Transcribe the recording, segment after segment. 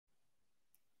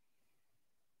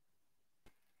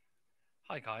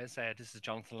Hi guys, this is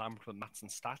Jonathan Lambert with Maths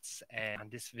and Stats, and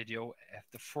this video,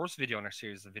 the first video in our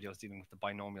series of videos dealing with the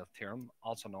binomial theorem,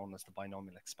 also known as the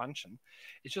binomial expansion,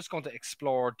 is just going to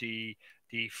explore the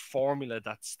formula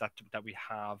that we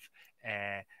have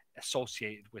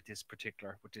associated with this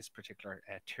particular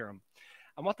theorem.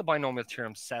 And what the binomial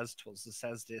theorem says to us,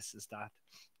 is that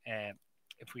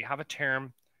if we have a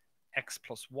term x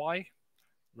plus y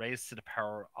raised to the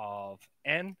power of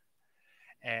n.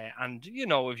 And you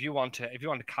know, if you want to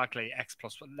calculate x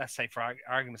plus, let's say for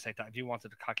argument's sake that if you wanted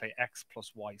to calculate x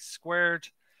plus y squared,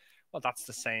 well, that's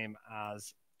the same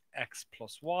as x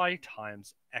plus y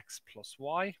times x plus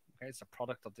y. Okay, it's a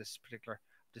product of this particular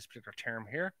term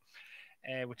here,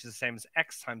 which is the same as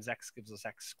x times x gives us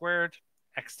x squared,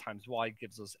 x times y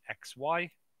gives us xy,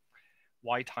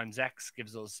 y times x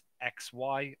gives us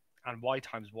xy, and y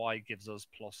times y gives us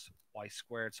plus y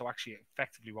squared. So actually,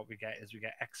 effectively, what we get is we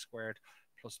get x squared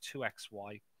plus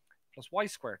 2xy plus y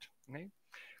squared. Okay?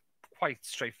 Quite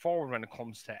straightforward when it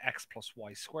comes to x plus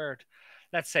y squared.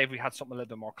 Let's say if we had something a little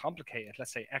bit more complicated.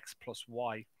 Let's say x plus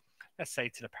y, let's say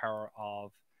to the power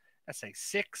of, let's say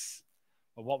 6.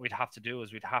 Well, what we'd have to do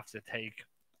is we'd have to take,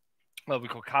 well, we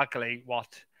could calculate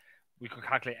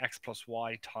x plus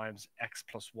y times x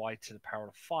plus y to the power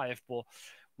of 5, but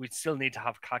we'd still need to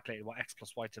have calculated what x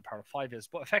plus y to the power of 5 is.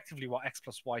 But effectively what x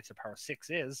plus y to the power of 6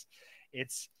 is,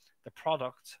 it's the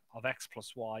product of x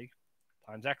plus y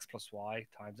times x plus y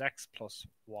times x plus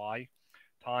y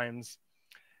times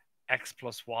x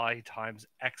plus y times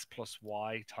x plus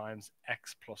y times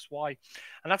x plus y.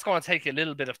 And that's going to take a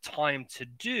little bit of time to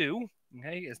do,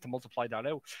 okay, is to multiply that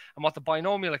out. And what the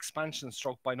binomial expansion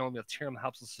stroke binomial theorem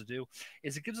helps us to do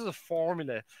is it gives us a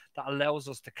formula that allows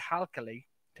us to calculate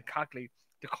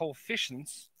the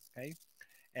coefficients, okay,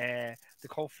 the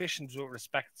coefficients with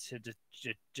respect to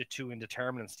the two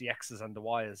indeterminants, the x's and the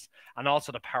y's, and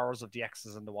also the powers of the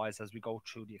x's and the y's as we go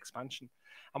through the expansion.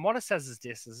 And what it says is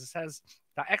this, it says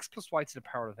that x plus y to the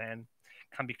power of n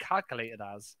can be calculated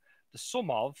as the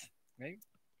sum of, okay,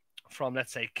 from,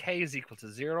 let's say, k is equal to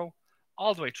 0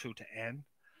 all the way through to n,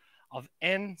 of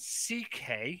n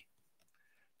ck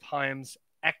times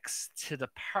x to the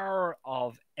power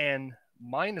of n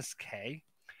minus k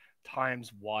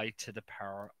times y to the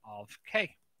power of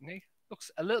k. Okay,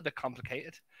 looks a little bit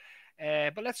complicated,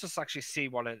 but let's just actually see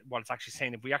what it's actually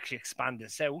saying if we actually expand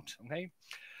this out. Okay,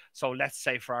 so let's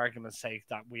say for argument's sake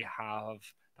that we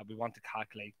want to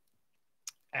calculate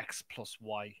x plus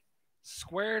y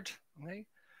squared. Okay,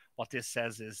 what this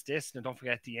says is this. Now don't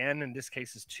forget the n in this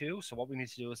case is 2. So what we need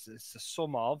to do is the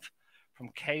sum of,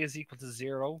 from k is equal to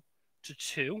 0 to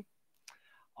 2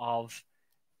 of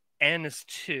n is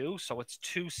 2, so it's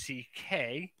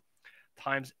 2ck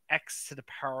times x to the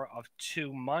power of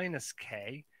 2 minus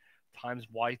k times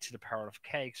y to the power of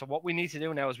k. So what we need to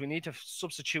do now is we need to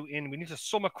substitute in, we need to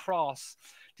sum across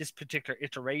this particular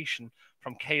iteration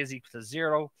from k is equal to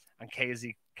 0 and k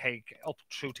up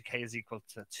through to k is equal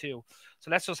to 2.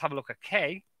 So let's just have a look at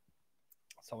k.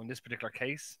 So in this particular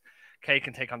case, k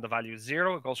can take on the value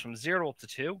 0. It goes from 0 up to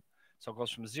 2. So it goes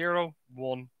from 0,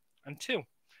 1, and 2.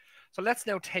 So let's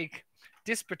now take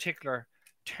this particular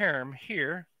term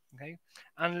here, okay,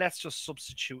 and let's just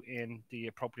substitute in the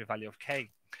appropriate value of k.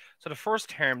 So the first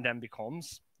term then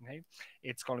becomes, okay,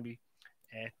 it's going to be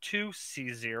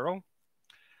 2c0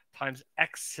 times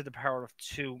x to the power of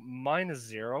 2 minus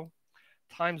 0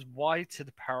 times y to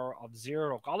the power of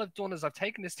 0. All I've done is I've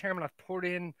taken this term and I've put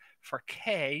in for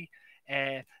k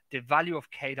the value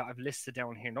of k that I've listed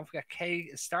down here. Don't forget, k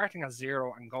is starting at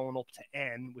 0 and going up to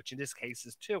n, which in this case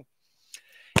is 2.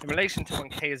 In relation to when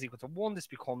k is equal to 1, this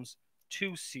becomes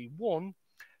 2c1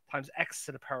 times x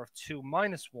to the power of 2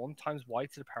 minus 1 times y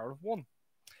to the power of 1.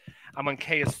 And when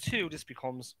k is 2, this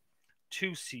becomes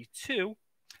 2c2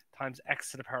 times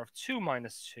x to the power of 2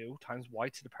 minus 2 times y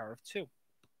to the power of 2.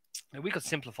 Now we could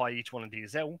simplify each one of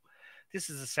these out.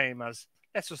 This is the same as,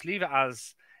 let's just leave it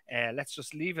as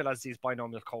these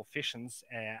binomial coefficients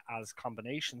as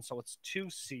combinations. So it's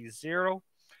 2c0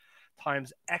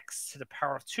 times x to the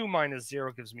power of 2 minus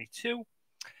 0 gives me 2,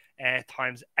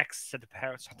 times x to the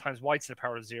power, times y to the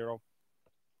power of 0,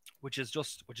 which is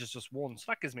just 1. So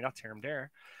that gives me that term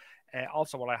there.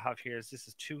 Also, what I have here is this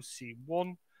is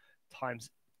 2c1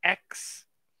 times x.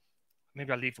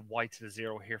 Maybe I'll leave the y to the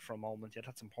 0 here for a moment. Yeah,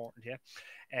 that's important.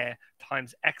 Yeah,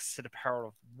 times x to the power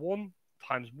of 1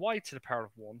 times y to the power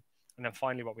of 1. And then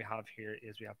finally, what we have here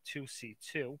is we have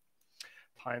 2c2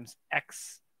 times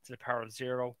x to the power of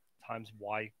 0 times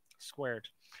y squared.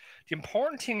 The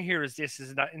important thing here is this,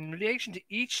 is that in relation to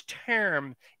each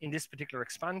term in this particular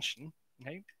expansion,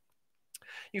 okay,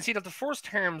 you can see that the first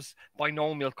term's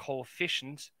binomial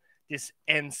coefficient, this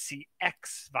nck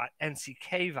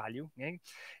value,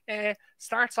 okay,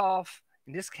 starts off,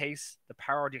 in this case, the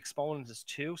power of the exponent is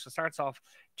 2. So it starts off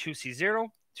 2c0,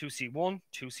 2c1,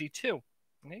 2c2.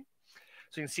 Okay?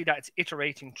 So you can see that it's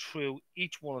iterating through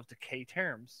each one of the k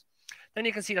terms. Then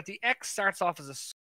you can see that the x starts off as a